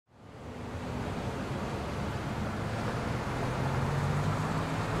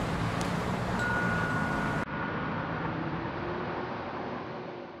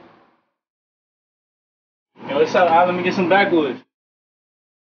What's up? Let me get some backwoods.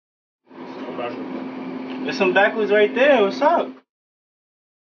 There's some backwoods right there. What's up?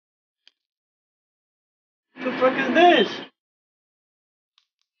 What the fuck is this?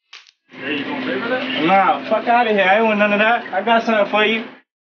 Hey, you gonna pay for that? Nah, fuck out of here. I ain't want none of that. I got something for you.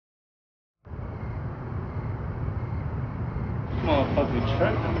 Motherfucking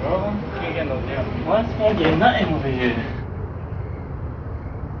tripping, bro. Can't get no damn bus. Can't get nothing over here.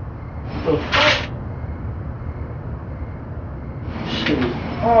 What the fuck? Shit.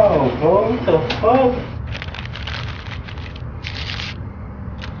 Oh, bro. What the fuck?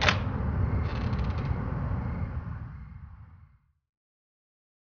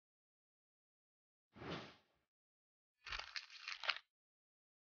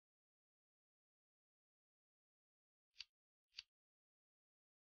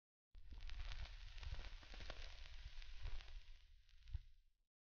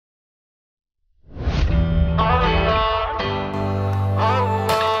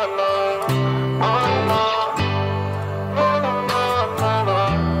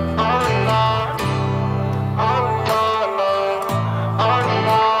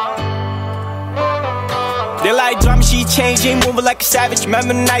 They like drama, she changing, moving like a savage.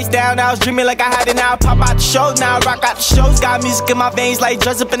 Remember the nights down, I was dreaming like I had it. Now I pop out the shows, now I rock out the shows. Got music in my veins like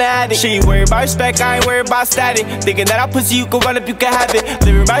drugs up in the attic. She ain't worried about respect, I ain't worried about static. Thinking that I pussy, you can run up, you can have it.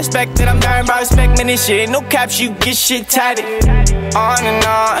 Living by respect, that I'm dying by respect. Man, this shit ain't no caps, you get shit tatted. On and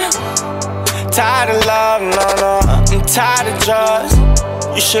on, tired of love, no, no. I'm tired of drugs.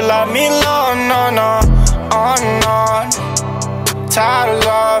 You should love me long, no, no. On and on, tired of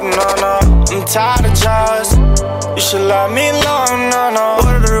love, no, no. I'm tired of drugs. You should love me long, no, no.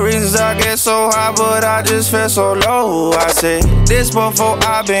 What are the reasons I get so high, but I just feel so low? I said this before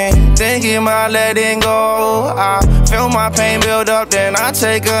I've been thinking about letting go. I feel my pain build up, then I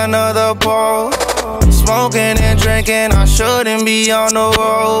take another pull. Smoking and drinking, I shouldn't be on the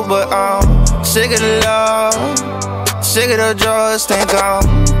road, but I'm sick of the love, sick of the drugs, think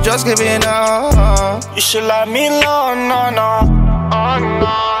I'm just giving up. You should love me long, no, no. On and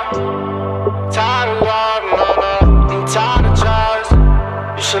on, tired of love, no, no. I'm tired of drugs.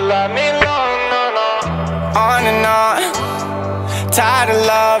 You should love me long, no, no. On and on, tired of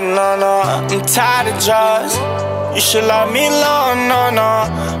love, no, no. I'm tired of drugs. You should love me long, no, no.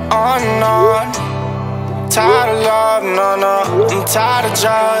 On and on, tired of love, no, no. I'm tired of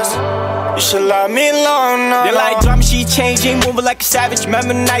drugs. You should love me long, no, they like drama, she changing, moving like a savage.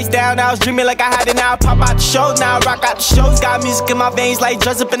 Remember the nights down, I was dreaming like I had it. Now I pop out the shows, now I rock out the shows. Got music in my veins like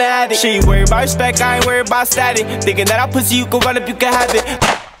drugs up in the attic. She ain't worried about respect, I ain't worried about static. Thinking that I pussy, you can run up, you can have it.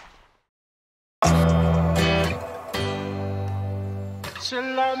 She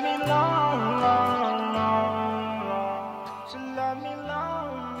love me long, long, long, long. She love me long,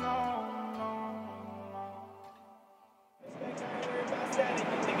 long, long, long.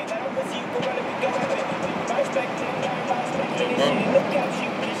 Thinking that I pussy, you can run up, you can have it.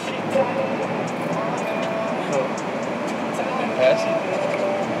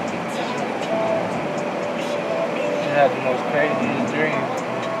 Just had the most craziest dream.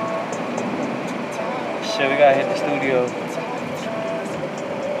 Shit, we gotta hit the studio.